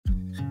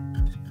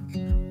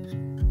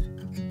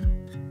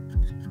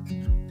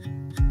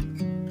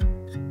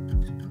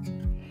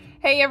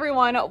Hey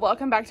everyone,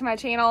 welcome back to my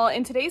channel.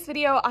 In today's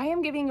video, I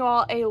am giving you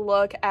all a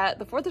look at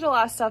the 4th of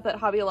July stuff that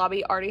Hobby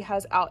Lobby already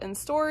has out in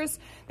stores.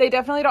 They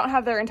definitely don't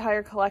have their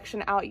entire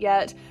collection out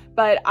yet,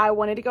 but I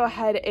wanted to go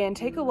ahead and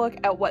take a look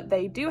at what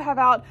they do have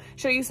out,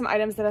 show you some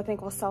items that I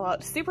think will sell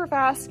out super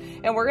fast,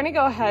 and we're gonna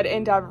go ahead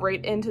and dive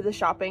right into the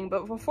shopping.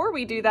 But before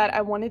we do that,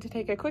 I wanted to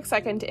take a quick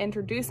second to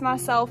introduce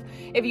myself.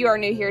 If you are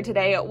new here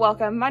today,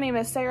 welcome. My name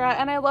is Sarah,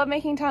 and I love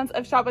making tons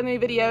of shop with me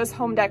videos,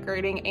 home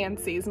decorating, and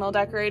seasonal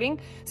decorating.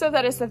 So if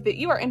that is stuff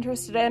that you are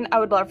interested in, I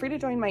would love for you to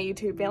join my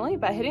YouTube family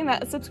by hitting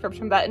that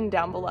subscription button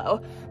down below.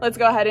 Let's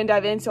go ahead and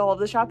dive into all of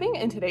the shopping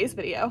in today's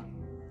video.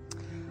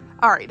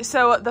 All right,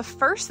 so the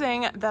first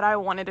thing that I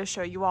wanted to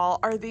show you all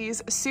are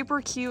these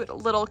super cute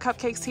little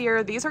cupcakes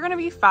here. These are gonna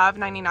be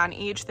 $5.99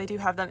 each. They do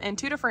have them in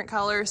 2 different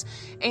colors.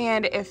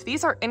 And if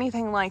these are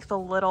anything like the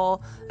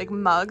little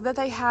mug that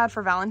they had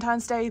for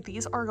Valentine's Day,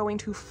 these are going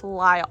to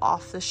fly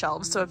off the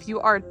shelves. So if you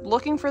are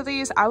looking for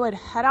these, I would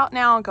head out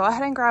now, go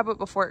ahead and grab it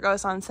before it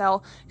goes on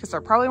sale, because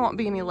there probably won't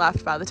be any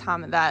left by the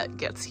time that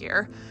gets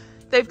here.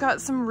 They've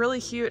got some really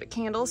cute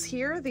candles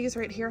here. These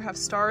right here have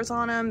stars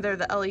on them. They're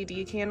the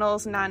LED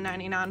candles,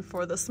 $9.99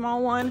 for the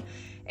small one,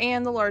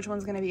 and the large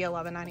one's gonna be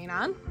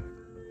 $11.99.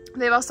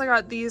 They've also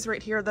got these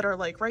right here that are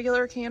like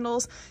regular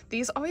candles.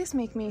 These always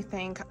make me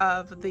think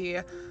of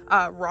the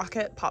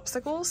rocket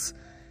popsicles.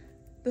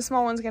 The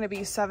small one's gonna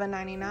be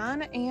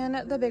 $7.99,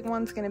 and the big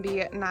one's gonna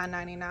be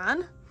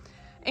 $9.99.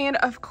 And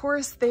of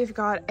course, they've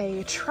got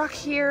a truck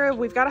here.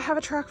 We've got to have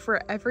a truck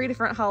for every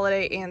different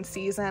holiday and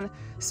season.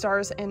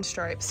 Stars and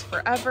Stripes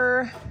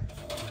Forever.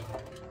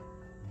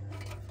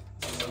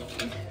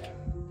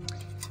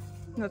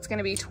 That's going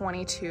to be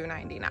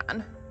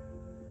 $22.99.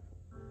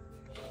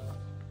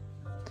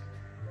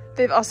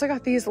 They've also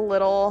got these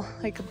little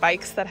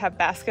bikes that have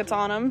baskets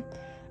on them.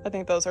 I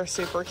think those are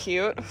super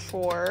cute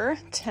for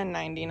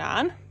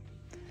 $10.99.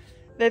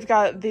 They've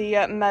got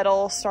the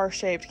metal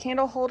star-shaped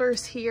candle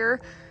holders here.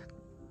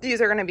 These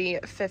are going to be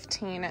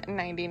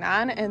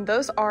 $15.99, and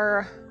those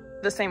are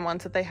the same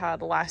ones that they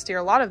had last year.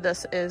 A lot of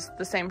this is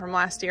the same from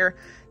last year.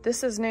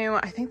 This is new.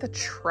 I think the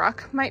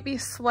truck might be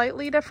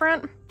slightly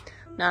different.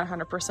 Not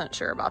 100%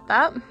 sure about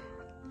that.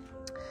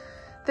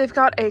 They've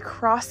got a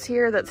cross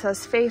here that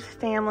says Faith,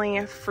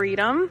 Family,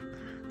 Freedom.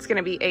 It's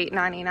going to be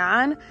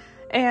 $8.99,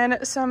 and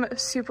some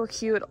super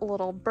cute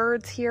little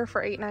birds here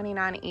for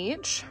 $8.99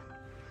 each.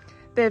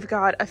 They've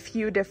got a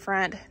few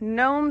different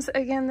gnomes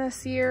again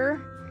this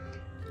year.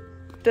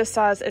 This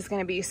size is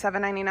going to be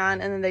 $7.99, and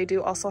then they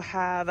do also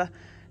have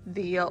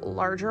the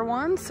larger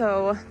one.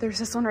 So there's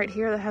this one right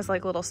here that has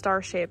little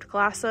star-shaped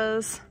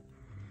glasses,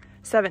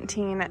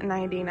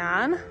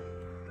 $17.99.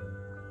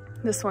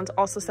 This one's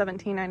also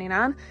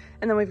 $17.99,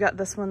 and then we've got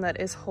this one that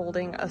is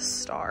holding a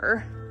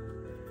star.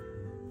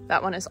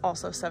 That one is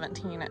also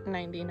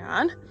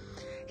 $17.99.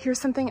 Here's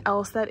something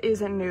else that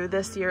isn't new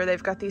this year.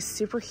 They've got these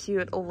super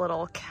cute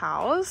little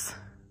cows.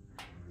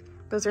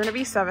 Those are going to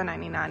be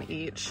 $7.99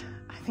 each.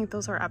 I think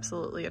those are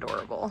absolutely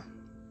adorable.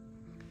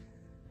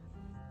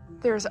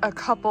 There's a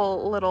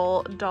couple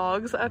little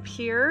dogs up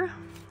here,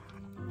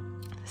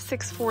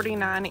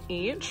 $6.49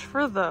 each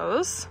for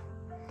those.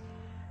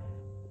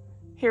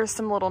 Here's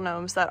some little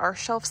gnomes that are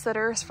shelf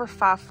sitters for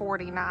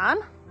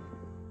 $5.49.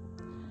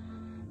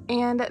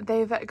 And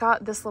they've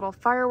got this little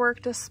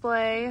firework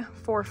display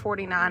for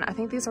 $4.49. I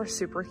think these are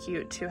super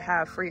cute to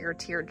have for your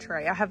tiered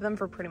tray. I have them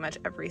for pretty much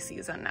every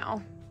season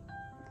now.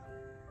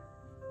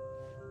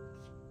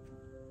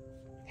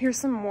 Here's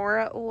some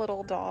more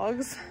little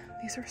dogs.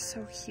 These are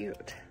so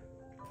cute.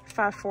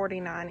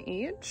 $5.49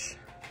 each.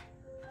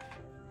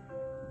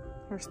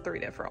 There's 3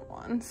 different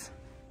ones.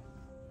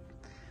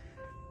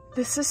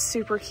 This is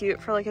super cute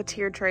for a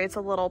tiered tray. It's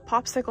a little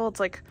popsicle.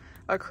 It's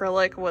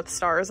acrylic with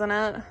stars in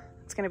it.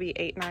 It's gonna be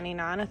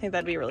 $8.99. I think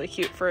that'd be really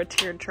cute for a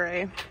tiered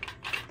tray.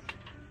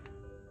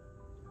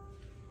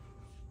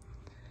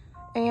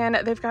 And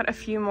they've got a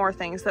few more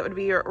things that would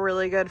be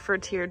really good for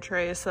tiered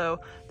trays.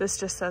 So this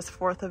just says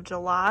 4th of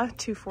July,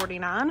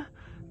 $2.49.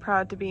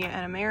 Proud to be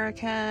an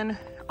American,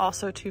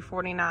 also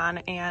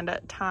 $2.49, and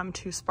Time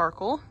to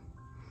Sparkle.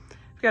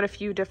 We've got a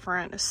few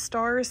different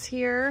stars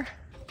here.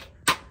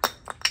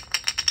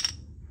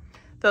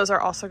 Those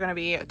are also going to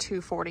be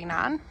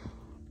 $2.49.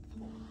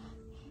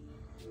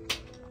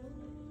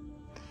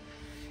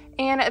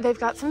 And they've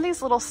got some of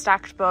these little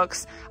stacked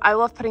books. I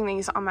love putting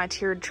these on my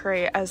tiered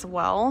tray as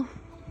well.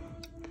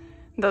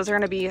 Those are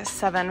going to be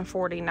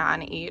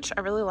 $7.49 each.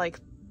 I really like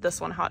this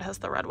one, how it has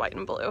the red, white,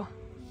 and blue.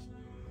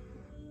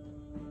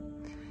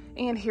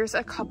 And here's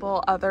a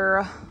couple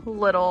other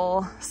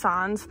little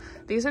signs.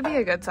 These would be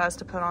a good size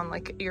to put on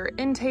your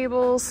end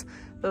tables.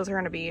 Those are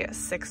going to be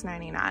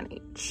 $6.99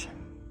 each.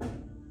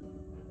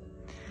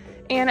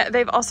 And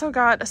they've also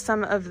got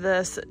some of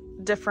this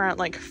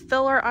different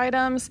filler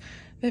items.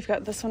 They've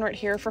got this one right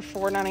here for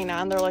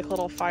 $4.99. They're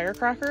little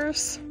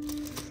firecrackers.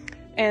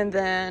 And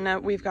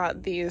then we've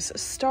got these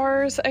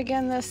stars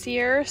again this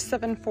year,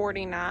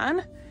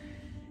 $7.49.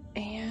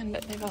 And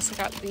they've also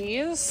got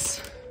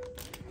these.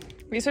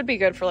 These would be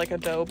good for a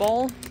dough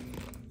bowl.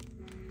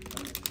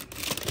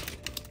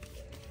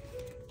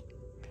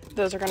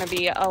 Those are going to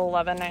be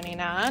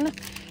 $11.99.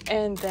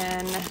 And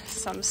then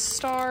some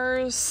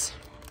stars.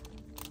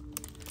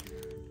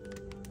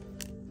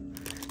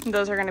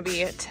 Those are going to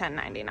be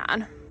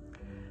 $10.99.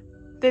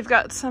 They've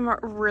got some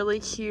really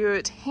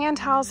cute hand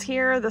towels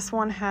here. This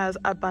one has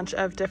a bunch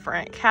of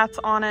different cats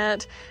on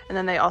it. And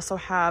then they also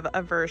have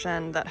a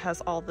version that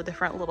has all the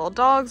different little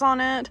dogs on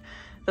it.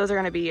 Those are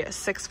going to be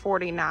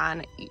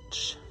 $6.49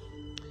 each.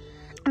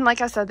 And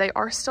like I said, they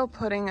are still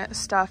putting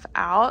stuff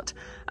out.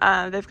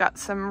 They've got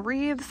some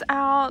wreaths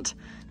out.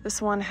 This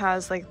one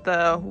has like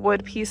the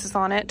wood pieces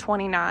on it,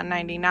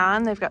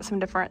 $29.99. They've got some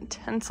different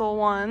tinsel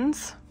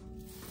ones.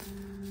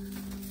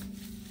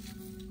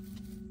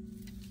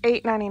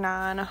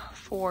 $8.99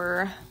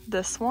 for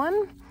this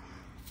one.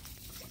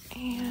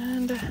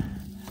 And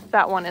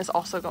that one is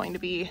also going to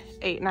be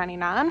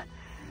 $8.99.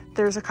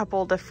 There's a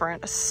couple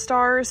different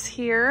stars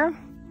here.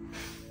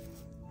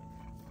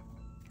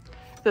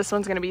 This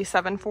one's going to be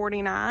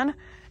 $7.49.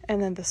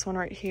 And then this one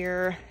right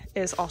here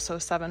is also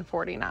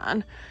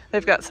 $7.49.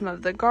 They've got some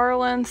of the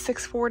garlands,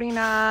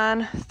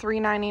 $6.49,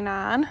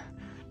 $3.99,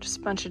 just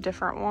a bunch of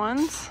different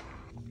ones.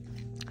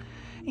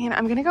 And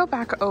I'm going to go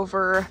back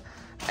over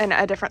in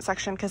a different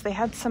section because they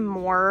had some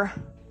more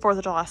 4th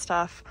of July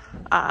stuff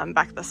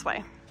back this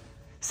way.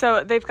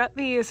 So they've got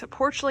these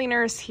porch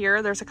leaners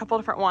here. There's a couple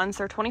different ones.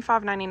 They're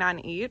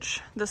 $25.99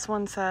 each. This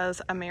one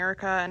says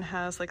America and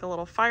has like a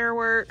little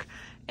firework.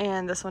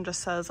 And this one just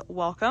says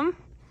welcome.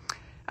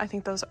 I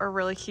think those are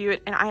really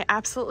cute. And I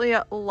absolutely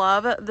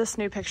love this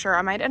new picture.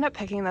 I might end up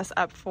picking this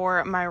up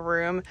for my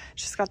room.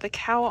 She's got the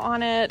cow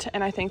on it.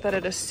 And I think that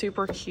it is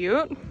super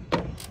cute.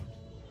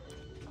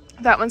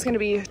 That one's going to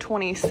be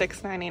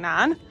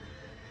 $26.99.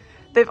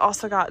 They've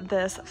also got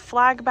this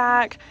flag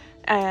back,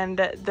 and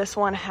this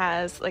one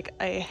has like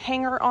a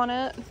hanger on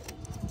it.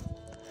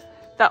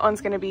 That one's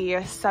going to be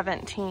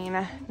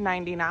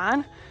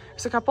 $17.99.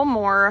 There's a couple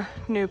more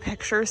new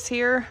pictures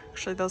here.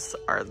 Actually, those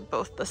are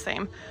both the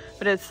same,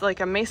 but it's like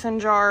a mason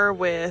jar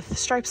with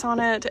stripes on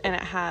it, and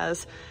it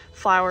has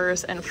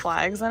flowers and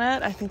flags in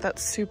it. I think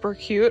that's super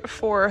cute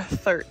for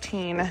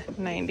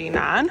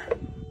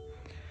 $13.99.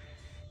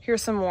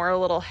 Here's some more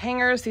little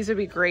hangers. These would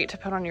be great to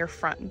put on your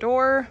front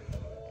door.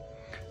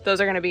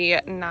 Those are going to be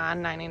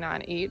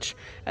 $9.99 each.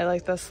 I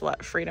like this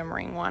Let Freedom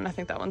Ring one. I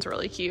think that one's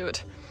really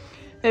cute.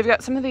 They've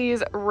got some of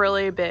these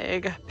really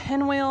big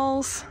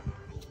pinwheels.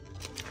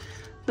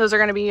 Those are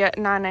going to be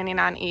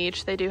 $9.99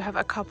 each. They do have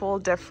a couple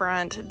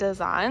different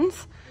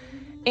designs.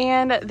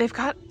 And they've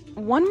got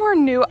one more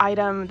new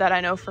item that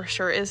I know for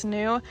sure is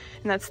new, and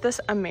that's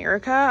this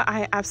America.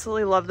 I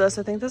absolutely love this.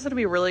 I think this would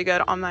be really good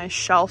on my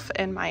shelf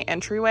in my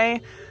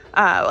entryway,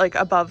 like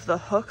above the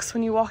hooks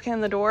when you walk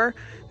in the door.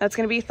 That's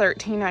going to be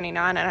 $13.99,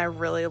 and I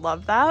really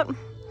love that.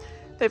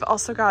 They've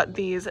also got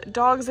these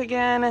dogs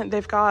again.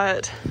 They've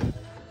got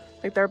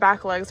like their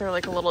back legs are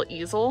like a little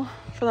easel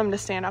for them to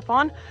stand up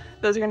on.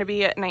 Those are going to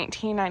be at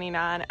 $19.99,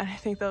 and I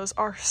think those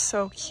are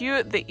so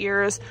cute. The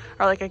ears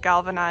are like a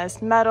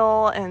galvanized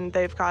metal, and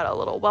they've got a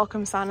little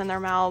welcome sign in their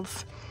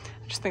mouths.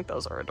 I just think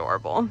those are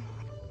adorable.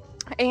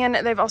 And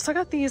they've also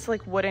got these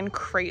like wooden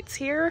crates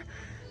here.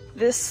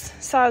 This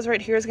size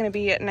right here is going to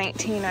be at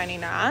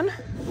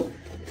 $19.99.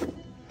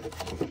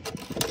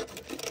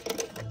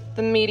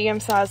 The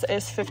medium size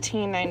is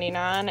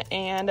 $15.99,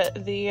 and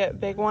the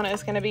big one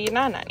is going to be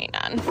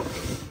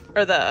 $9.99,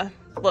 or the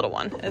little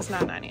one is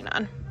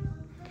 $9.99.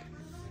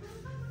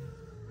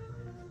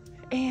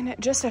 And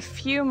just a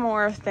few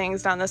more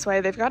things down this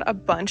way. They've got a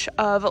bunch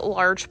of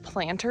large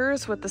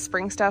planters with the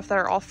spring stuff that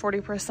are all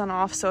 40%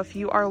 off. So if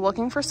you are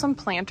looking for some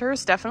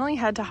planters, definitely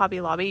head to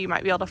Hobby Lobby. You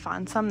might be able to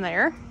find some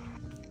there.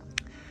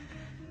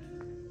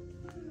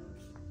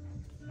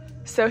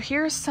 So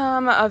here's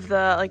some of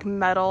the like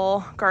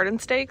metal garden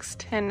stakes,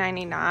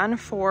 $10.99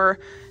 for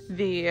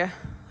the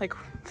like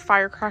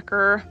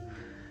firecracker.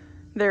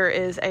 There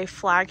is a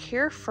flag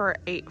here for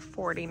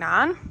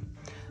 $8.49.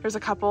 There's a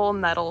couple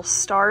metal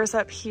stars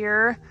up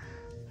here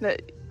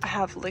that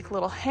have like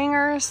little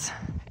hangers,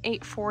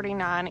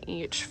 $8.49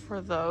 each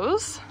for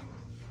those.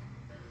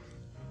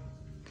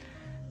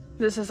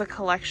 This is a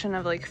collection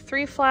of like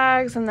 3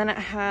 flags, and then it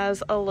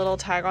has a little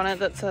tag on it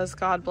that says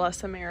God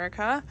Bless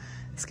America.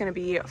 It's going to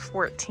be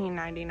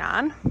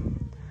 $14.99.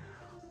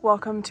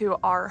 Welcome to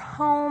our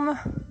home.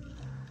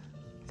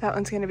 That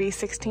one's going to be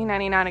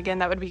 $16.99. Again,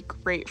 that would be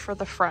great for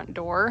the front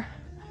door.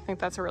 I think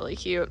that's really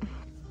cute.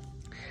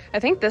 I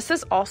think this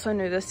is also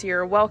new this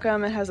year.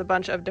 Welcome. It has a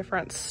bunch of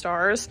different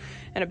stars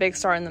and a big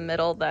star in the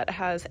middle that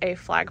has a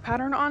flag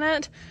pattern on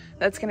it.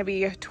 That's going to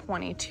be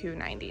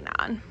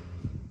 $22.99.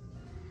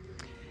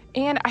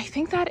 And I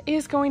think that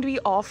is going to be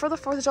all for the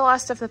 4th of July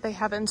stuff that they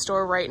have in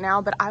store right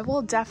now, but I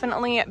will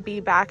definitely be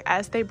back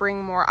as they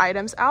bring more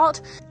items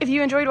out. If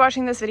you enjoyed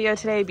watching this video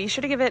today, be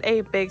sure to give it a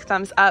big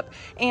thumbs up,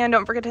 and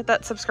don't forget to hit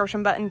that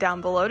subscription button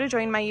down below to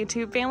join my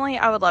YouTube family.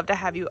 I would love to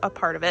have you a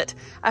part of it.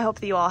 I hope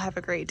that you all have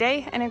a great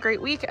day and a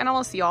great week, and I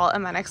will see you all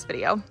in my next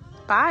video.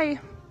 Bye!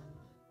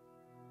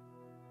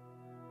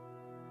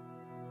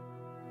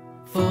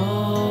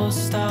 Full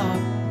stop.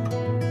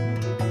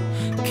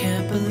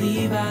 Can't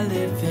believe I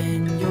live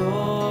in your